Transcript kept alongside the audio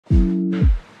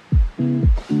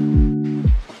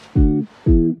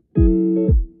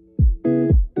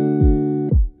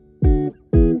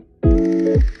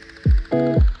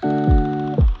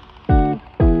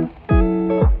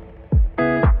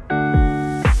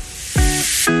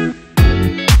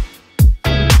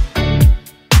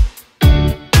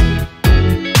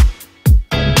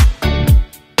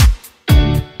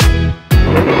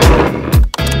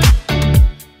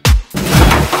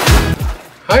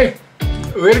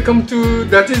Welcome to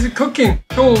That is Cooking。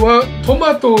今日はト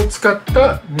マトを使っ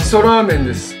た味噌ラーメン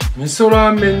です。味噌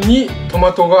ラーメンにト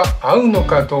マトが合うの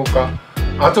かどうか、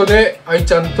後で愛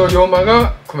ちゃんと龍馬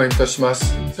がコメントしま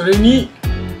す。それに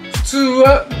普通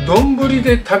は丼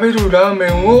で食べるラーメ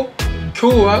ンを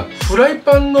今日はフライ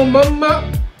パンのまんま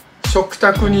食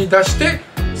卓に出して、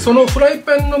そのフライ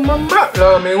パンのまんま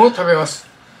ラーメンを食べます。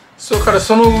それから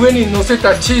その上に乗せ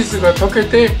たチーズが溶け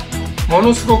て、も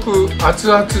のすごく熱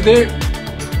々で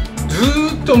ず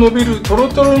ーっと伸びるトロ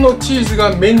トロのチーズ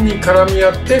が麺に絡み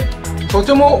合って、と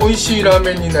ても美味しいラー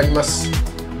メンになります。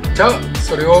じゃあ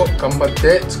それを頑張っ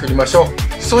て作りましょう。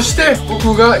そして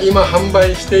僕が今販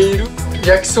売している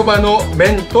焼きそばの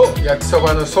麺と焼きそ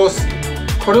ばのソース、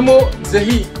これもぜ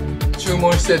ひ注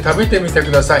文して食べてみて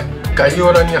ください。概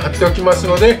要欄に貼っておきます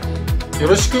のでよ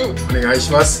ろしくお願い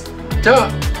します。じゃあ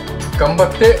頑張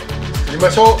って作りま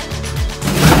しょう。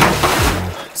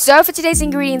So for today's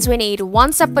ingredients, we need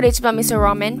 1 Sapporo ichiban miso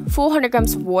ramen, 400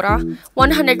 grams of water,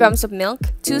 100 grams of milk,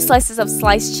 2 slices of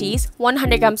sliced cheese,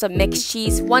 100 grams of mixed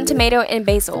cheese, 1 tomato, and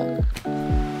basil.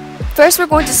 First, we're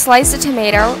going to slice the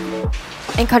tomato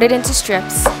and cut it into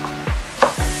strips.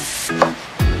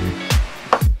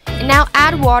 And now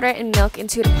add water and milk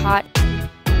into the pot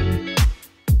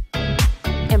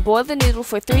and boil the noodle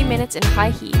for 3 minutes in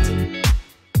high heat.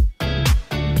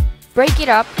 Break it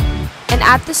up and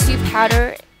add the soup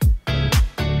powder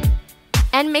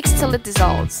and mix till it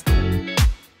dissolves.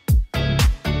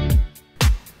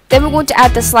 Then we're going to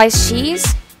add the sliced cheese,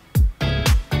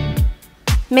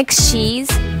 mixed cheese,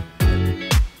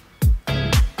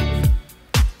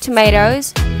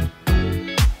 tomatoes,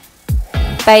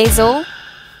 basil,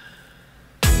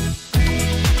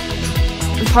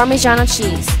 and Parmigiano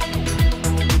cheese.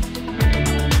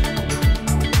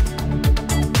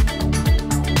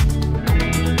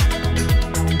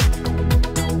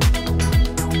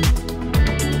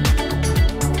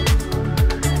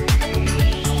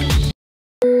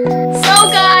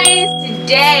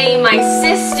 Today, my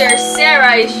sister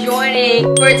Sera is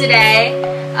joining for today.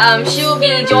 She will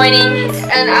be joining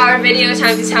in our video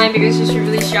time to time because she's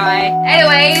really shy.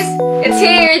 Anyways, it's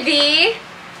here the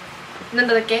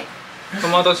tomato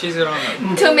cheese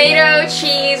ramen. Tomato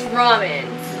cheese ramen.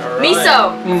 Right.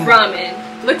 Miso ramen.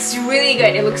 Looks really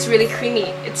good. It looks really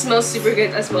creamy. It smells super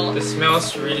good as well. It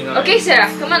smells really nice. Okay, Sera,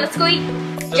 come on, let's go eat.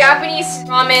 Japanese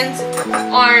ramens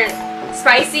aren't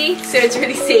spicy, so it's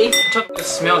really safe. The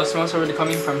smells already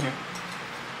coming from here.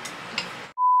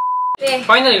 Okay.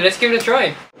 Finally, let's give it a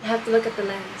try. I have to look at the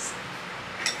lens.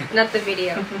 Not the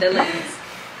video, the lens.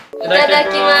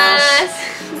 Itadakimasu.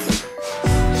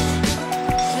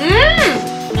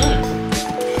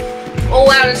 Oh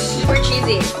wow, it's super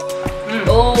cheesy.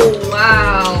 Oh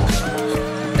wow.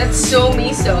 That's so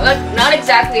miso. Not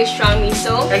exactly a strong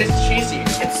miso. And it's cheesy.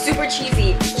 It's super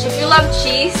cheesy. If you love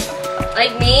cheese,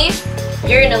 like me,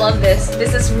 you're gonna love this.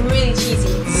 This is really cheesy.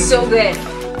 It's so good.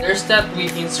 There's that we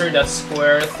insert that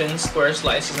thin square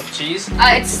slices of cheese.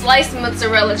 It's sliced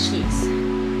mozzarella cheese.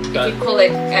 If you call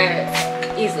it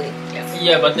easily.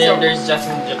 Yeah, but there's just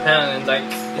in Japan, and like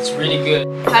it's really good.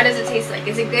 How does it taste like?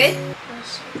 Is it good?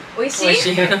 Oishii?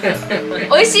 Oishii.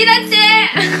 Oishii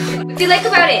datte! What do you like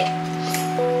about it?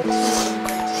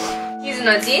 Cheese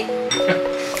naji?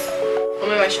 Oh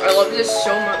my gosh, I love this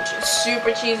so much. It's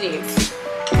super cheesy.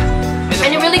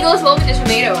 And it really goes well with the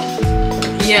tomato.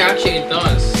 Yeah, actually it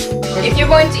does. If you're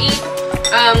going to eat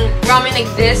ramen like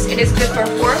this, it is good for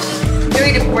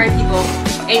 3 to 4 people.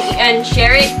 And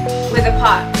share it with a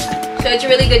pot. So it's a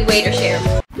really good way to share.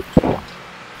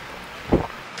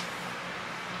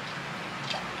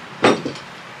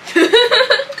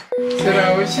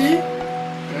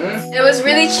 It was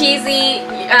really cheesy.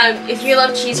 If you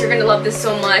love cheese, you're gonna love this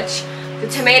so much. The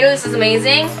tomatoes is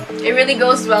amazing. It really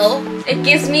goes well. It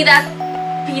gives me that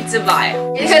pizza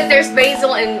vibe because there's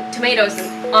basil and tomatoes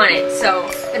on it, so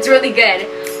it's really good.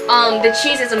 The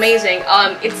cheese is amazing.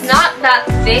 It's not that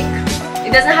thick.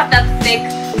 It doesn't have that thick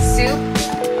soup.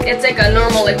 It's like a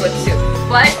normal liquid soup,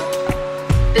 but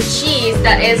the cheese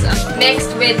that is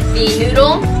mixed with the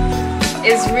noodle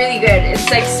is really good. It's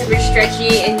like super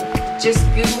stretchy and just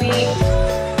gooey.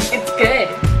 It's good.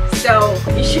 So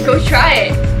you should go try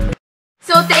it.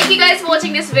 So thank you guys for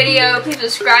watching this video. Please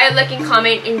subscribe, like, and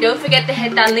comment, and don't forget to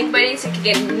hit that link button so you can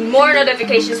get more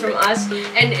notifications from us.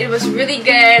 And it was really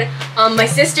good. My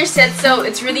sister said so.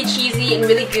 It's really cheesy and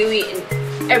really gooey,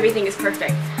 and everything is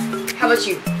perfect. How about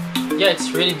you? Yeah,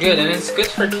 it's really good, and it's good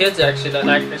for kids actually. That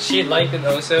like she liked it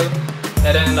also,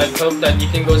 and then like hope that you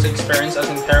can go to experience as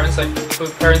in parents, like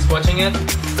parents watching it.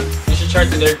 You should try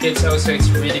to their kids also. It's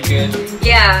really good.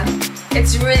 Yeah,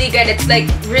 it's really good. It's like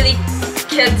really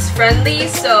kids friendly,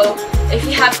 so if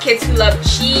you have kids who love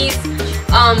cheese,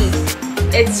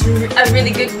 it's a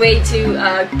really good way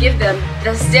to give them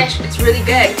this dish. It's really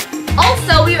good.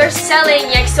 Also, we are selling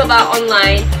yakisoba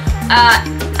online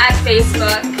at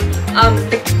Facebook.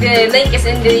 The link is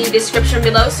in the description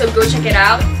below, so go check it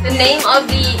out. The name of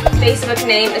the Facebook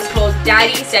name is called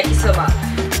Daddy's Yakisoba,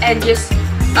 and just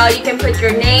you can put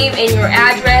your name and your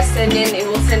address, and then it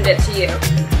will send it to you.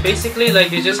 Basically,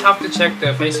 like, you just have to check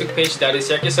the Facebook page Daddy's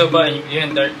Yakisoba,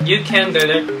 and you can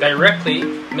directly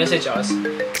message us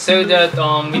so that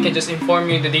we can just inform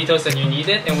you the details that you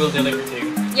needed, and we'll deliver to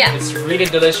you. Yeah, it's really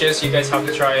delicious. You guys have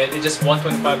to try it. It's just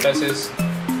 125 pesos.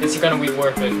 It's gonna be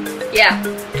worth it. Yeah,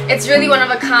 it's really one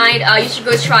of a kind. You should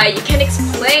go try it. You can't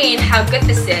explain how good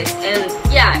this is, and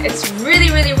yeah, it's really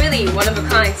one of a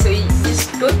kind. So you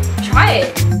just go try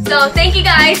it. So thank you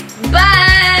guys.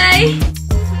 Bye.